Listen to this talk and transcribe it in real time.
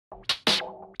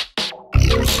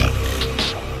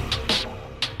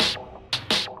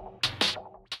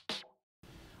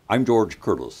I'm George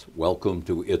Curtis. Welcome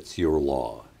to It's Your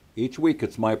Law. Each week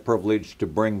it's my privilege to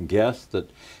bring guests that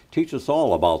teach us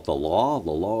all about the law.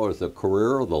 The law is a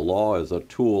career, the law is a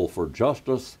tool for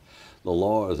justice, the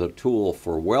law is a tool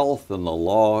for wealth, and the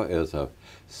law is a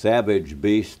savage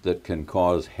beast that can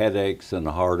cause headaches and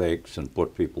heartaches and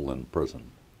put people in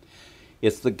prison.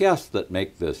 It's the guests that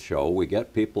make this show. We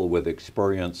get people with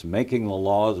experience making the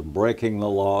laws, breaking the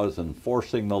laws,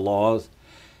 enforcing the laws,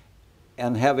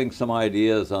 and having some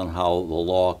ideas on how the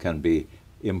law can be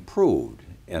improved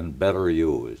and better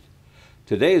used.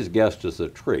 Today's guest is a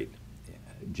treat.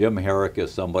 Jim Herrick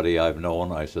is somebody I've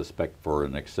known, I suspect, for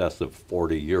in excess of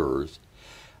 40 years.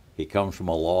 He comes from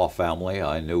a law family.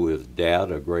 I knew his dad,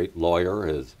 a great lawyer,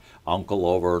 his uncle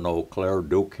over in Eau Claire,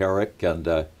 Duke Herrick,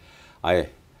 and I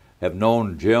have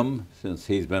known Jim since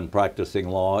he's been practicing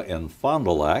law in Fond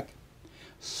du Lac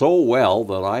so well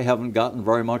that I haven't gotten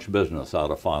very much business out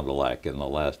of Fond du Lac in the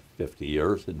last 50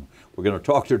 years, and we're going to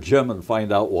talk to Jim and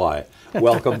find out why.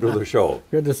 Welcome to the show.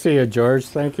 Good to see you, George.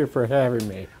 Thank you for having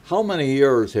me. How many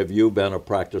years have you been a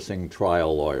practicing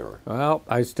trial lawyer? Well,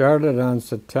 I started on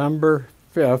September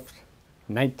 5th,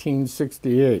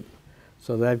 1968.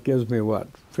 So that gives me, what,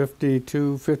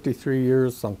 52, 53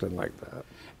 years, something like that.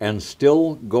 And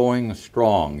still going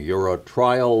strong. You're a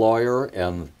trial lawyer,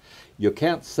 and you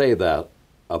can't say that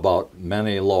about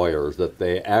many lawyers, that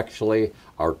they actually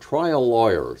are trial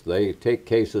lawyers. They take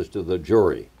cases to the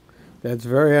jury. That's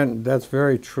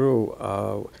very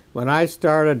true. When I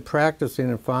started practicing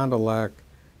in Fond du Lac,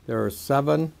 there were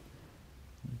 7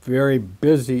 very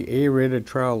busy A-rated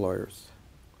trial lawyers.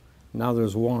 Now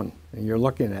there's 1, and you're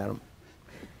looking at them.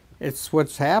 It's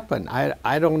what's happened.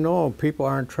 I don't know. People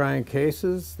aren't trying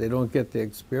cases. They don't get the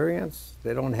experience.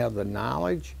 They don't have the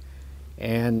knowledge.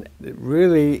 And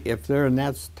really, if they're in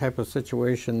that type of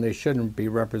situation, they shouldn't be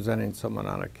representing someone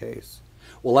on a case.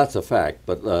 Well, that's a fact,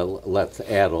 but let's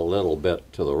add a little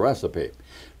bit to the recipe.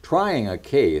 Trying a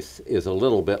case is a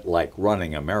little bit like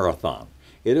running a marathon.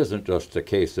 It isn't just a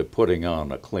case of putting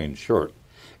on a clean shirt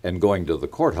and going to the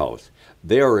courthouse.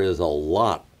 There is a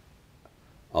lot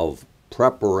of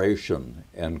preparation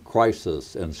and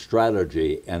crisis and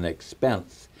strategy and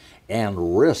expense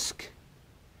and risk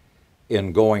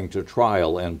in going to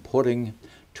trial and putting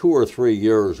 2 or 3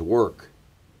 years' work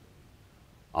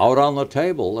out on the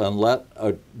table and let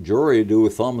a jury do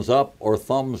thumbs up or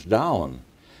thumbs down.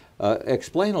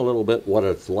 Explain a little bit what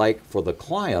it's like for the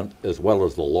client as well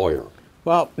as the lawyer.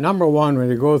 Well, number one, when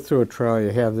you go through a trial, you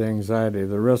have the anxiety,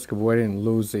 the risk of winning and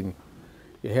losing.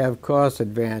 You have cost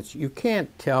advance. You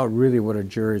can't tell really what a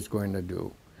jury is going to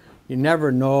do. You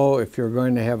never know if you're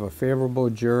going to have a favorable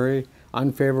jury,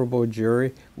 unfavorable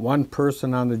jury. One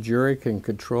person on the jury can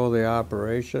control the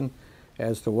operation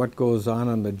as to what goes on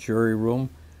in the jury room.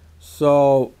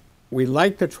 So we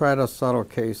like to try to settle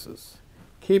cases,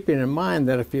 keeping in mind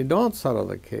that if you don't settle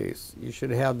the case, you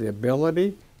should have the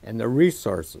ability and the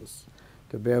resources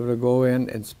to be able to go in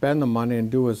and spend the money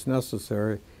and do what's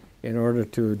necessary in order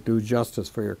to do justice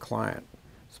for your client.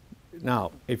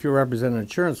 Now, if you represent an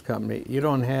insurance company, you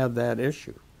don't have that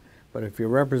issue. But if you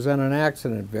represent an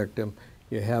accident victim,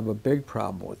 you have a big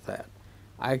problem with that.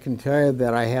 I can tell you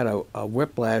that I had a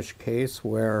whiplash case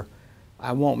where,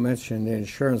 I won't mention the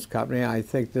insurance company. I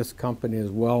think this company is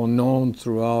well known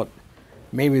throughout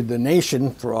maybe the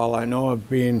nation, for all I know, of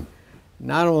being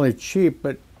not only cheap,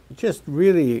 but just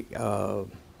really,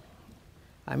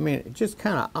 just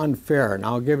kind of unfair. And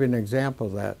I'll give you an example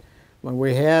of that. When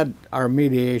we had our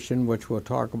mediation, which we'll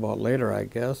talk about later, I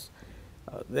guess,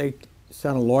 they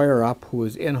sent a lawyer up who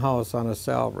was in-house on a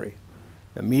salary.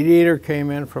 The mediator came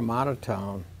in from out of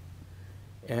town,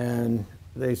 and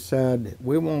they said,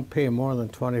 we won't pay more than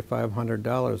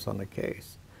 $2,500 on the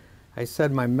case. I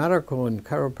said, my medical and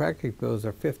chiropractic bills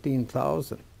are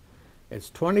 $15,000. It's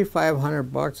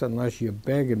 $2,500 unless you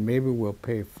beg, and maybe we'll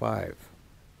pay $5,000.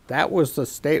 That was the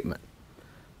statement.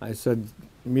 I said,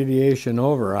 mediation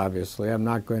over, obviously. I'm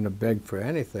not going to beg for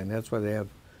anything. That's why they have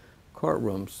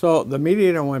courtrooms. So the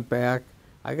mediator went back.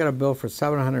 I got a bill for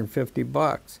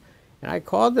 $750. And I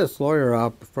called this lawyer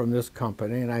up from this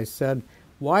company, and I said,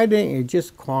 why didn't you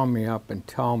just call me up and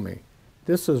tell me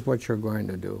this is what you're going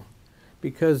to do?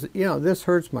 Because, you know, this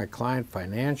hurts my client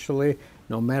financially.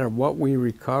 No matter what we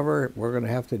recover, we're going to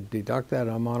have to deduct that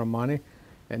amount of money.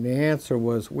 And the answer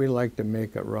was, we like to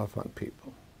make it rough on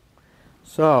people.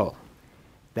 So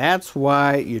that's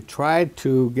why you tried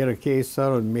to get a case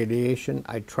settled in mediation.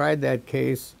 I tried that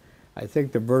case. I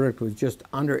think the verdict was just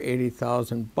under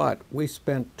 $80,000, but we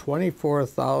spent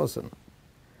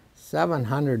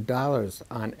 $24,700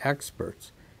 on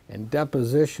experts and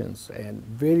depositions and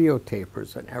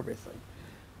videotapers and everything.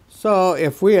 So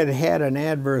if we had had an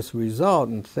adverse result,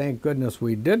 and thank goodness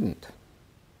we didn't,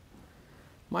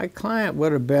 my client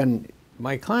wouldn't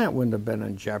have been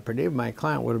in jeopardy. My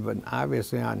client would have been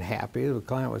obviously unhappy. The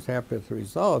client was happy with the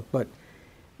result, but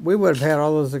we would have had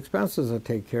all those expenses to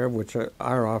take care of, which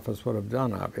our office would have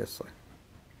done, obviously.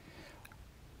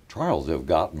 Trials have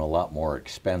gotten a lot more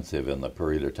expensive in the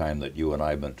period of time that you and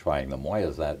I have been trying them. Why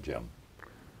is that, Jim?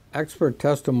 Expert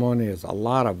testimony is a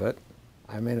lot of it.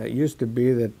 I mean, it used to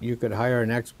be that you could hire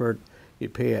an expert,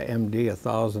 you'd pay a MD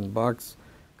 $1,000,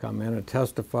 come in and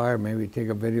testify, or maybe take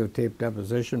a videotape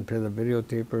deposition, pay the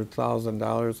videotaper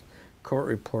 $1,000, court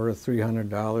reporter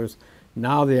 $300.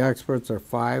 Now the experts are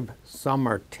some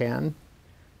are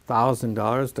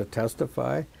 $10,000 to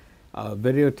testify.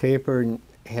 Videotaper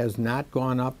has not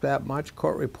gone up that much.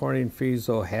 Court reporting fees,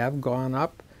 though, have gone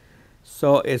up.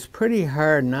 So it's pretty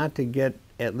hard not to get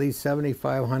at least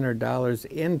 $7,500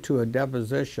 into a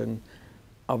deposition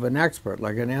of an expert,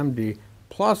 like an MD,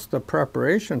 plus the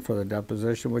preparation for the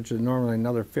deposition, which is normally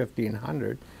another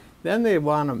 $1,500. Then they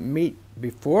want to meet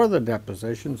before the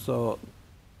deposition so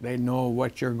they know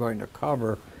what you're going to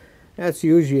cover. That's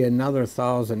usually another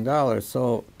 $1,000.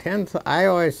 So I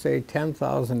always say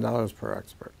 $10,000 per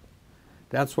expert.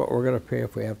 That's what we're going to pay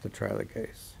if we have to try the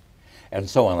case. And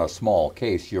so in a small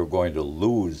case, you're going to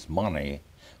lose money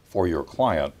for your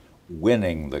client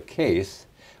winning the case,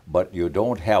 but you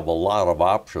don't have a lot of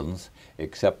options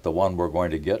except the one we're going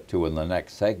to get to in the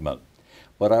next segment.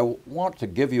 But I want to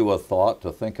give you a thought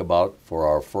to think about for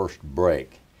our first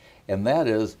break, and that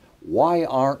is, why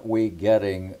aren't we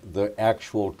getting the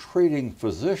actual treating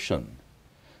physician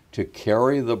to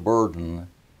carry the burden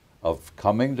of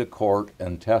coming to court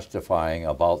and testifying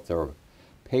about their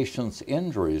patient's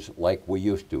injuries like we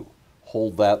used to?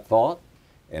 Hold that thought,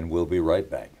 and we'll be right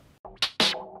back.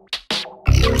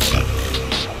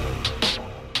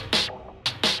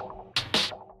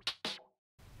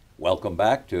 Welcome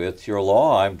back to It's Your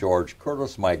Law. I'm George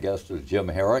Curtis. My guest is Jim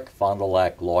Herrick, Fond du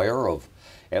Lac lawyer of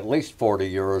at least 40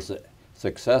 years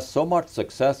success. So much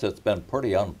success, it's been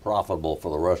pretty unprofitable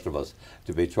for the rest of us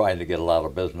to be trying to get a lot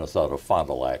of business out of Fond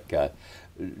du Lac.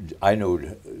 I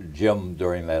knew Jim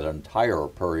during that entire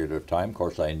period of time. Of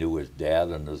course, I knew his dad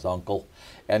and his uncle,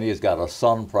 and he's got a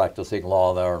son practicing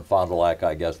law there in Fond du Lac.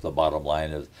 I guess the bottom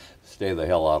line is stay the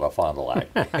hell out of Fond du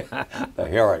Lac. The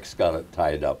Herrick's got it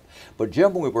tied up. But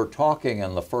Jim, we were talking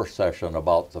in the first session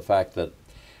about the fact that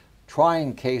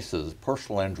trying cases,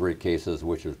 personal injury cases,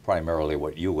 which is primarily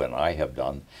what you and I have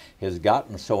done, has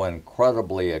gotten so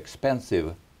incredibly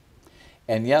expensive.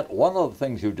 And yet, one of the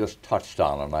things you just touched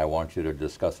on, and I want you to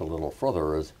discuss a little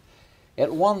further, is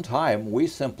at one time we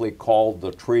simply called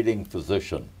the treating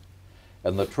physician.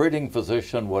 And the treating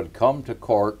physician would come to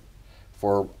court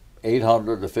for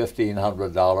 $800 to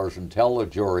 $1,500 and tell the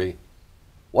jury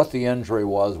what the injury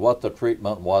was, what the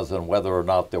treatment was, and whether or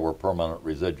not there were permanent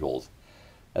residuals.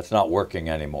 That's not working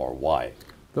anymore. Why?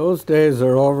 Those days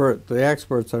are over. The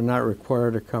experts are not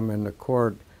required to come into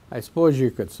court. I suppose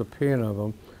you could subpoena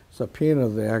the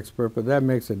expert, but that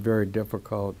makes it very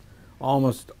difficult.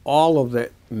 Almost all of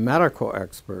the medical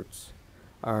experts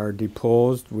are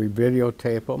deposed. We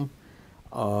videotape them.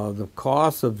 The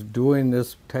cost of doing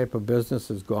this type of business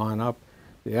has gone up.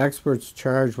 The experts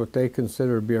charge what they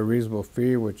consider to be a reasonable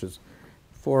fee, which is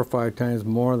 4 or 5 times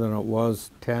more than it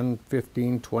was 10,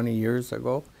 15, 20 years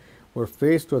ago. We're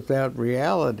faced with that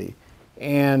reality.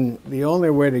 And the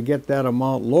only way to get that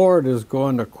amount lowered is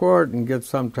going to court and get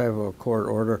some type of a court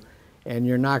order. And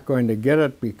you're not going to get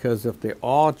it, because if they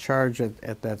all charge it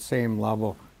at that same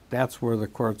level, that's where the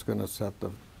court's going to set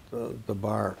the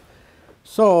bar.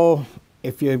 So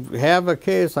if you have a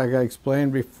case, like I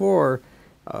explained before,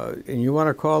 and you want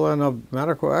to call in a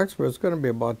medical expert, it's going to be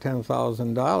about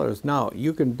 $10,000. Now,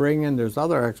 you can bring in, there's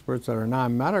other experts that are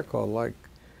non-medical, like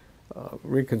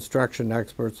reconstruction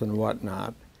experts and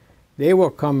whatnot. They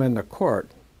will come into court,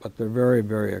 but they're very,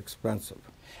 very expensive.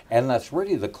 And that's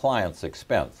really the client's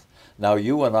expense. Now,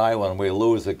 you and I, when we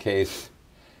lose a case,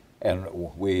 and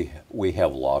we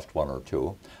have lost one or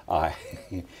two,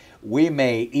 we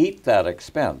may eat that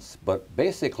expense, but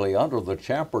basically under the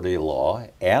Champerty law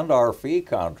and our fee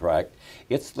contract,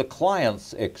 it's the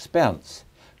client's expense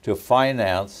to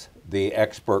finance the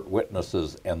expert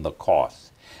witnesses and the costs.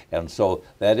 And so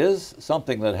that is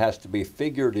something that has to be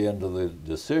figured into the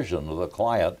decision of the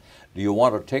client. Do you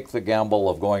want to take the gamble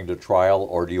of going to trial,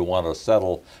 or do you want to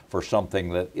settle for something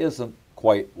that isn't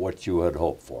quite what you had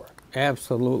hoped for?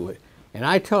 Absolutely. And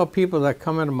I tell people that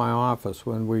come into my office,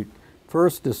 when we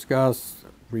first discuss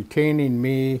retaining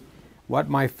me, what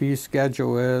my fee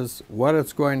schedule is, what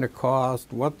it's going to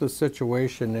cost, what the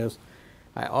situation is,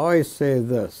 I always say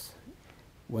this: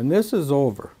 When this is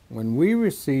over, when we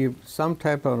receive some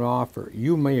type of an offer,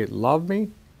 you may love me,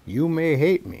 you may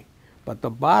hate me, but the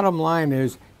bottom line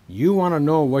is you want to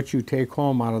know what you take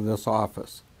home out of this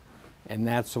office. And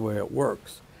that's the way it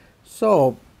works.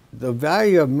 So the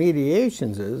value of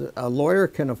mediations is a lawyer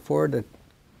can afford to,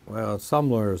 well,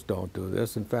 some lawyers don't do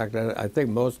this. In fact, I think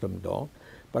most of them don't.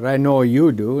 But I know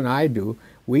you do and I do.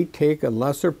 We take a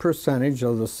lesser percentage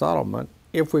of the settlement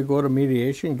if we go to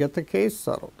mediation and get the case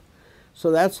settled. So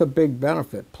that's a big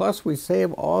benefit. Plus we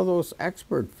save all those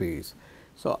expert fees.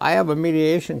 So I have a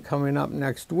mediation coming up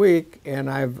next week, and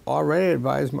I've already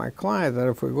advised my client that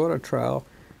if we go to trial,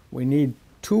 we need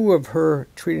 2 of her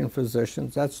treating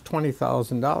physicians. That's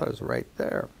 $20,000 right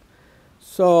there.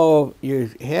 So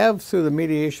you have, through the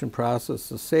mediation process,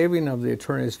 the saving of the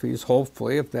attorney's fees,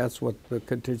 hopefully, if that's what the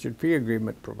contingent fee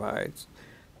agreement provides,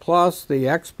 plus the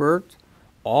expert,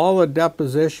 all the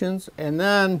depositions, and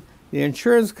then the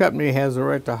insurance company has the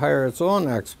right to hire its own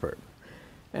expert.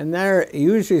 And they're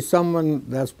usually someone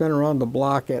that's been around the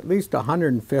block at least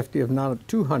 150, if not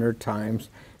 200 times.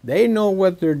 They know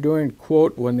what they're doing,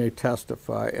 quote, when they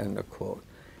testify, end of quote.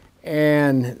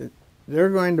 And they're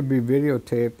going to be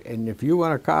videotaped, and if you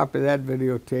want a copy of that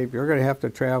videotape, you're going to have to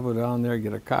travel down there,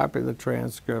 get a copy of the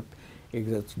transcript,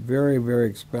 because it's very, very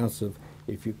expensive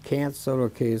if you can't settle a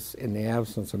case in the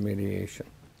absence of mediation.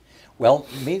 Well,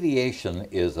 mediation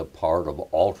is a part of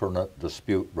alternate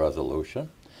dispute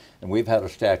resolution, and we've had a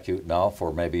statute now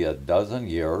for maybe a dozen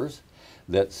years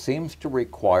that seems to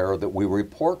require that we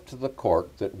report to the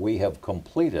court that we have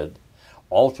completed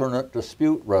alternate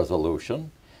dispute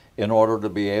resolution in order to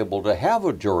be able to have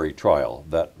a jury trial,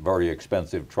 that very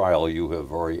expensive trial you have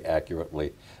very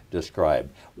accurately described.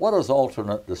 What does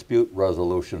alternate dispute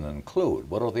resolution include?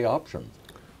 What are the options?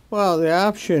 Well, the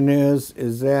option is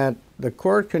that the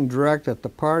court can direct that the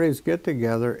parties get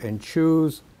together and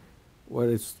choose what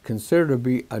is considered to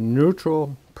be a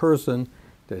neutral person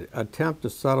to attempt to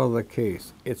settle the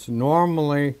case. It's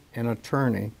normally an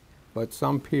attorney, but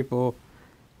some people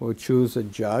will choose a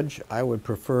judge. I would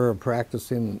prefer a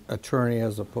practicing attorney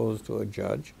as opposed to a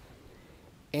judge.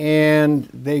 And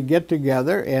they get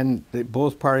together, and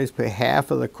both parties pay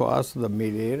half of the cost of the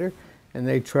mediator, and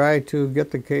they try to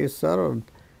get the case settled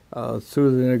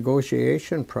through the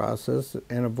negotiation process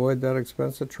and avoid that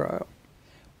expensive trial.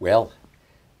 Well,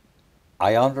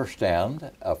 I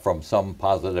understand from some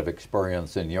positive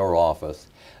experience in your office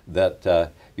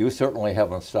that you certainly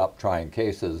haven't stopped trying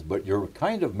cases, but you're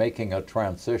kind of making a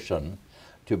transition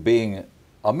to being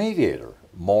a mediator,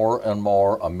 more and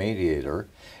more a mediator,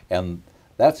 and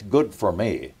that's good for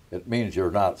me. It means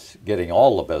you're not getting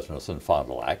all the business in Fond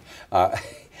du Lac,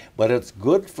 but it's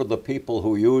good for the people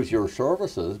who use your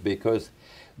services, because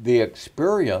the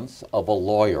experience of a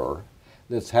lawyer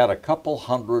that's had a couple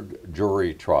hundred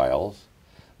jury trials,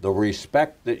 the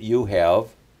respect that you have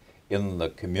in the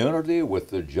community with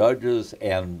the judges,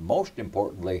 and most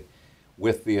importantly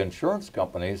with the insurance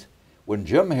companies. When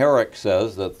Jim Herrick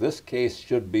says that this case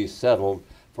should be settled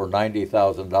for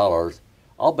 $90,000,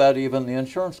 I'll bet even the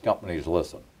insurance companies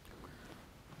listen.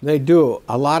 They do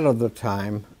a lot of the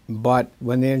time, but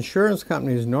when the insurance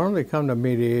companies normally come to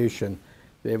mediation,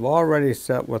 they've already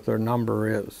set what their number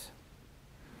is.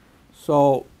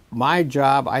 So my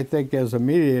job, I think, as a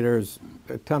mediator is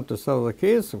attempt to settle the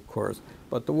case, of course,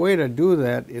 but the way to do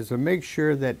that is to make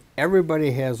sure that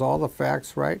everybody has all the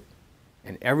facts right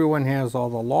and everyone has all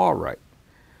the law right.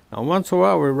 Now, once in a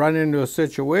while we run into a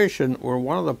situation where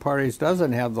one of the parties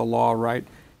doesn't have the law right,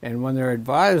 and when they're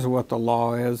advised what the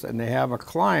law is and they have a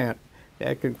client,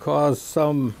 that could cause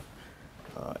some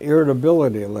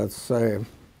irritability, let's say,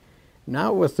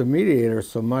 not with the mediator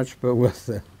so much, but with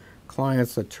the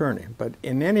client's attorney. But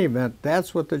in any event,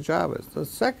 that's what the job is. The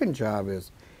second job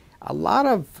is, a lot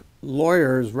of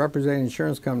lawyers representing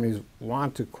insurance companies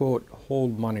want to, quote,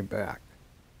 hold money back.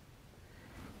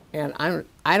 And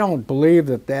I don't believe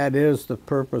that that is the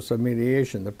purpose of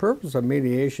mediation. The purpose of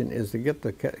mediation is to get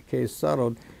the case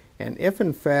settled, and if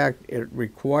in fact it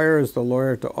requires the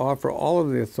lawyer to offer all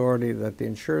of the authority that the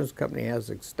insurance company has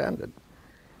extended,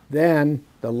 then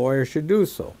the lawyer should do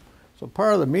so. So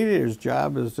part of the mediator's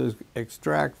job is to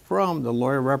extract from the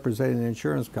lawyer representing the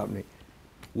insurance company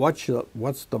what's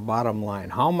the bottom line,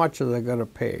 how much are they going to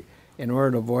pay in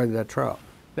order to avoid that trial.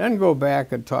 Then go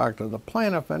back and talk to the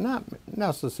plaintiff, and not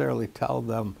necessarily tell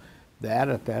them that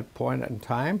at that point in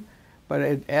time, but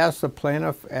it asks the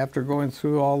plaintiff, after going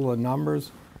through all the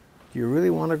numbers, do you really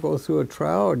want to go through a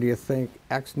trial, or do you think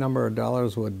X number of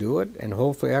dollars will do it? And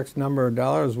hopefully X number of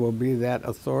dollars will be that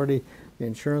authority the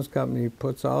insurance company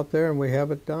puts out there, and we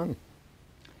have it done.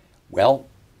 Well,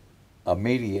 a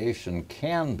mediation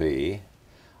can be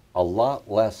a lot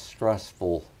less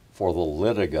stressful for the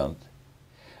litigant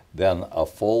than a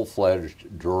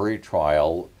full-fledged jury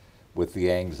trial with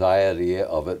the anxiety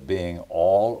of it being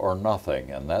all or nothing.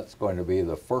 And that's going to be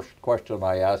the first question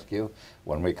I ask you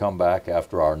when we come back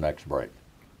after our next break.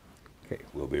 Okay.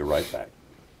 We'll be right back.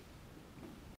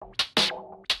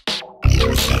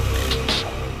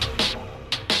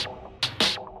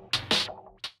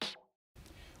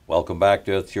 Welcome back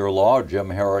to It's Your Law. Jim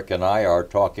Herrick and I are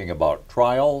talking about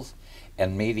trials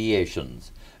and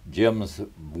mediations. Jim's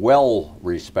well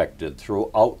respected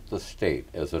throughout the state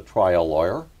as a trial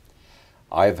lawyer.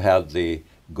 I've had the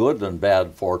good and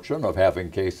bad fortune of having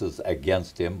cases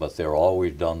against him, but they're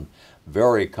always done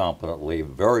very competently,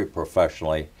 very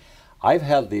professionally. I've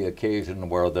had the occasion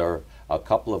where there are a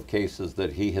couple of cases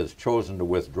that he has chosen to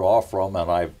withdraw from,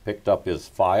 and I've picked up his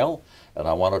file, and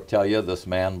I want to tell you this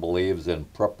man believes in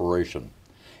preparation.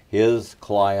 His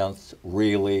clients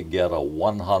really get a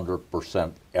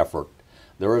 100% effort.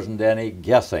 There isn't any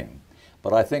guessing.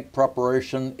 But I think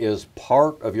preparation is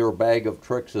part of your bag of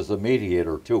tricks as a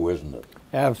mediator too, isn't it?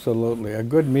 Absolutely. A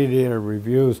good mediator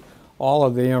reviews all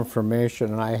of the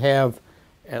information, and I have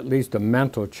at least a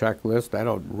mental checklist. I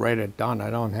don't write it down. I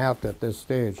don't have to at this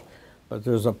stage. But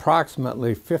there's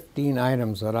approximately 15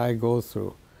 items that I go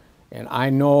through. And I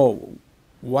know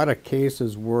what a case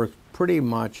is worth pretty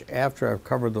much after I've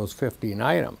covered those 15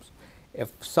 items.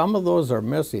 If some of those are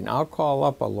missing, I'll call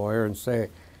up a lawyer and say,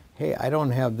 hey, I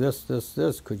don't have this,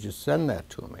 could you send that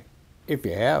to me, if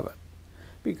you have it?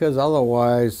 Because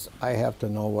otherwise, I have to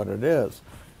know what it is.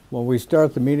 When we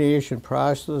start the mediation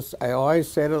process, I always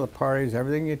say to the parties,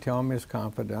 everything you tell me is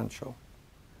confidential.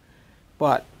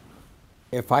 But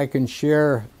if I can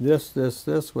share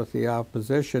this with the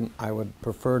opposition, I would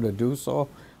prefer to do so.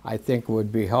 I think it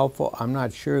would be helpful. I'm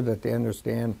not sure that they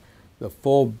understand the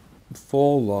full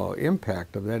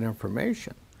impact of that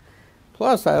information.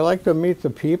 Plus, I like to meet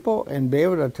the people and be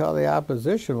able to tell the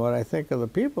opposition what I think of the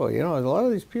people. You know, a lot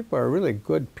of these people are really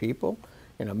good people.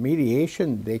 In a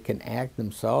mediation, they can act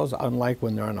themselves, unlike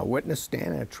when they're on a witness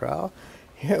stand at a trial.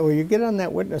 Yeah, when you get on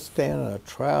that witness stand at a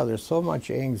trial, there's so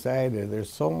much anxiety,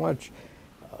 there's so much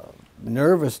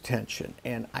nervous tension,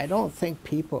 and I don't think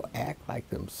people act like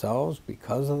themselves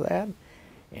because of that.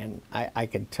 And I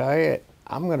can tell you,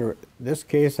 this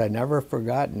case I never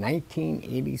forgot,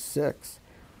 1986.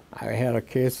 I had a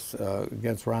case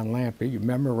against Ron Lampe. You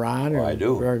remember Ron? Oh, I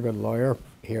do. Very good lawyer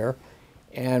here.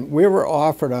 And we were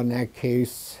offered on that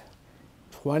case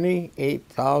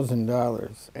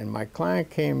 $28,000. And my client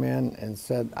came in and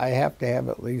said, I have to have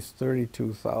at least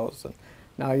 $32,000.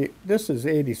 Now, this is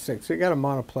 86. You got to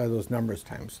multiply those numbers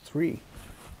times 3.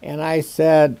 And I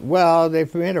said, well,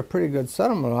 they've made a pretty good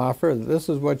settlement offer. This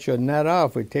is what you'll net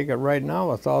off. We take it right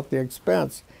now without the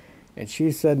expense. And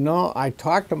she said, no, I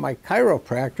talked to my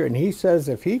chiropractor, and he says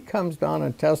if he comes down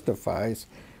and testifies,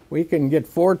 we can get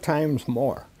 4 times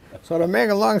more. So to make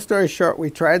a long story short, we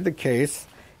tried the case,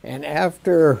 and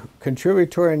after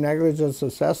contributory negligence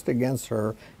assessed against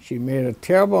her, she made a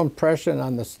terrible impression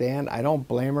on the stand. I don't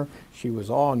blame her. She was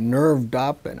all nerved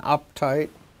up and uptight.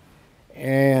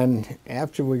 And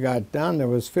after we got done, there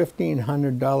was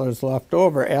 $1,500 left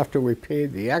over after we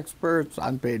paid the experts,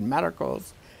 unpaid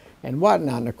medicals, and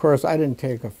whatnot. And of course, I didn't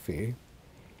take a fee.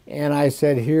 And I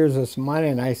said, here's this money.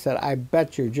 And I said, I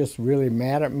bet you're just really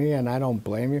mad at me, and I don't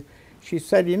blame you. She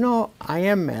said, you know, I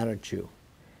am mad at you.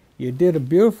 You did a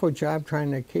beautiful job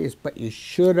trying the case, but you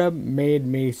should have made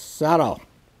me settle.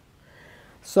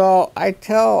 So I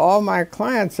tell all my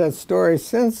clients that story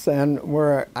since then,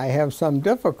 where I have some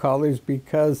difficulties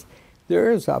because there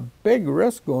is a big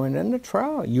risk going into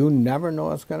trial. You never know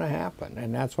what's going to happen.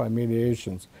 And that's why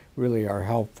mediations really are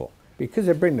helpful, because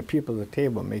they bring the people to the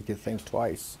table and make you think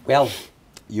twice. Well,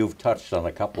 you've touched on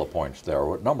a couple of points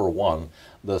there. Number one,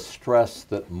 the stress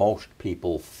that most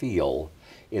people feel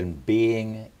in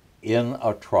being in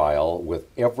a trial with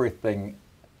everything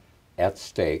at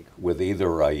stake, with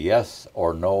either a yes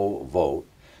or no vote,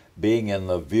 being in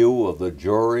the view of the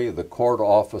jury, the court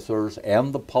officers,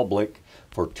 and the public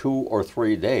for 2 or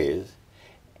 3 days,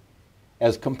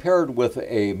 as compared with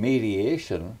a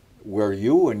mediation where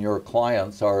you and your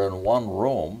clients are in one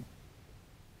room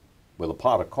with a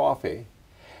pot of coffee,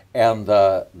 and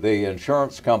the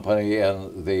insurance company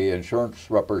and the insurance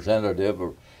representative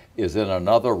is in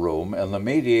another room, and the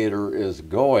mediator is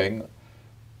going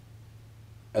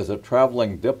as a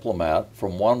traveling diplomat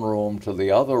from one room to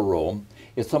the other room.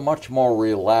 It's a much more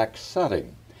relaxed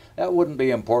setting. That wouldn't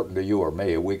be important to you or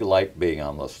me. We like being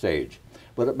on the stage.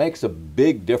 But it makes a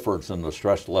big difference in the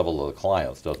stress level of the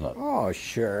clients, doesn't it? Oh,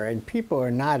 sure. And people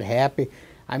are not happy.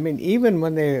 I mean, even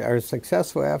when they are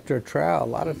successful after a trial, a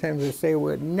lot of times they say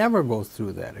we'd never go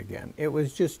through that again. It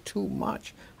was just too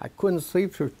much. I couldn't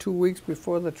sleep for 2 weeks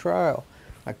before the trial.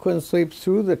 I couldn't sleep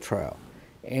through the trial.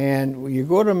 And when you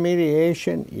go to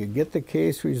mediation, you get the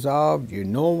case resolved, you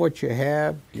know what you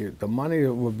have, the money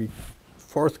will be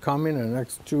forthcoming in the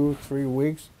next 2-3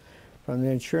 weeks from the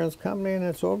insurance company, and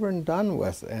it's over and done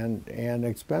with. And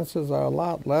expenses are a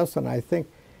lot less, and I think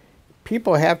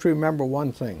people have to remember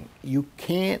one thing. You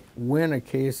can't win a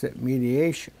case at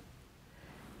mediation.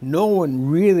 No one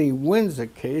really wins a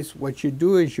case. What you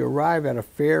do is you arrive at a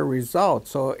fair result.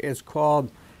 So it's called,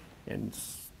 in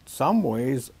some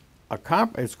ways,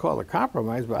 it's called a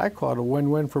compromise, but I call it a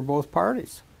win-win for both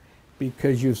parties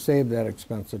because you've saved that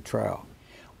expensive trial.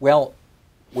 Well,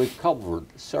 we've covered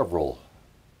several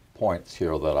points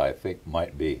here that I think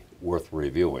might be worth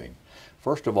reviewing.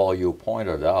 First of all, you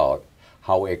pointed out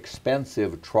how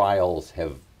expensive trials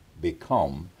have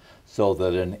become, so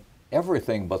that in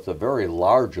everything but the very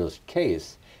largest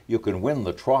case, you can win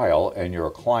the trial and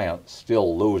your client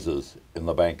still loses in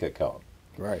the bank account.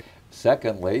 Right.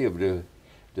 Secondly, you've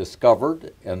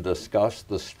discovered and discussed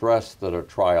the stress that a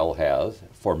trial has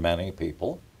for many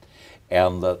people,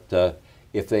 and that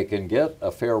if they can get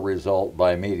a fair result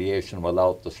by mediation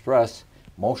without the stress,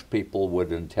 most people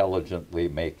would intelligently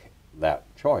make that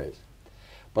choice.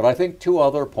 But I think two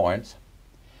other points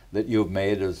that you've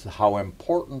made is how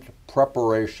important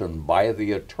preparation by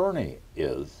the attorney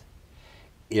is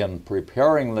in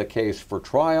preparing the case for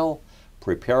trial,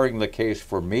 preparing the case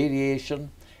for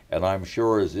mediation, and I'm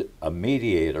sure as a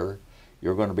mediator,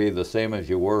 you're going to be the same as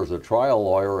you were as a trial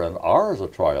lawyer and are as a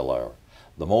trial lawyer,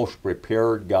 the most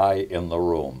prepared guy in the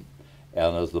room.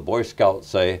 And as the Boy Scouts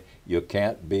say, you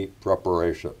can't beat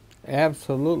preparation.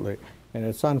 Absolutely. And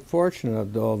it's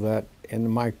unfortunate, though, that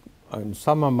in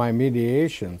some of my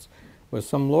mediations with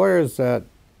some lawyers that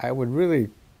I would really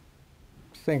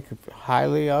think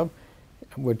highly of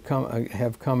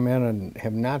have come in and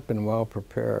have not been well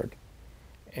prepared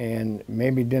and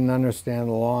maybe didn't understand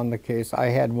the law in the case. I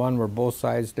had one where both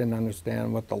sides didn't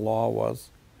understand what the law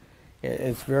was.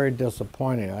 It's very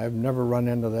disappointing. I've never run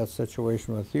into that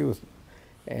situation with you,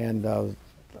 and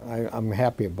I'm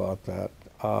happy about that.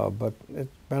 But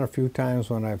it's been a few times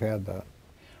when I've had that.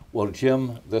 Well,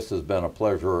 Jim, this has been a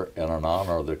pleasure and an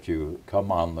honor that you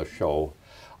come on the show.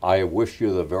 I wish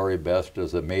you the very best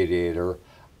as a mediator.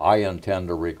 I intend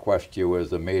to request you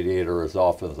as a mediator as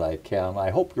often as I can. I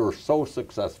hope you're so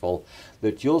successful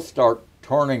that you'll start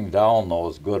turning down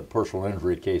those good personal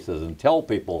injury cases and tell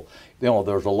people, you know,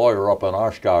 there's a lawyer up in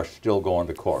Oshkosh still going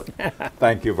to court.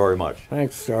 Thank you very much.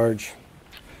 Thanks, George.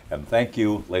 And thank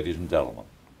you, ladies and gentlemen.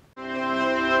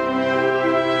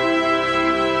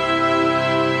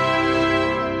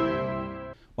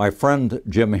 My friend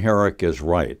Jim Herrick is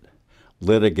right.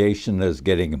 Litigation is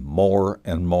getting more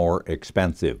and more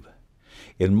expensive.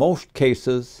 In most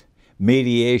cases,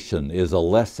 mediation is a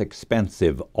less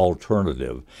expensive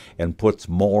alternative and puts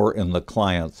more in the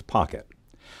client's pocket.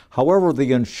 However,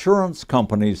 the insurance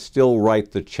companies still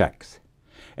write the checks,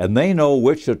 and they know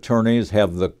which attorneys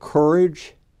have the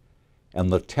courage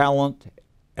and the talent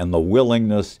and the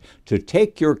willingness to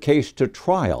take your case to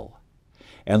trial.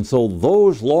 And so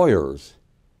those lawyers,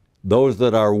 those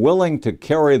that are willing to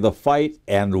carry the fight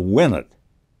and win it,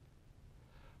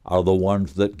 are the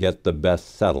ones that get the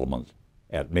best settlement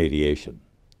at mediation.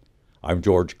 I'm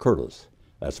George Curtis.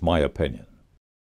 That's my opinion.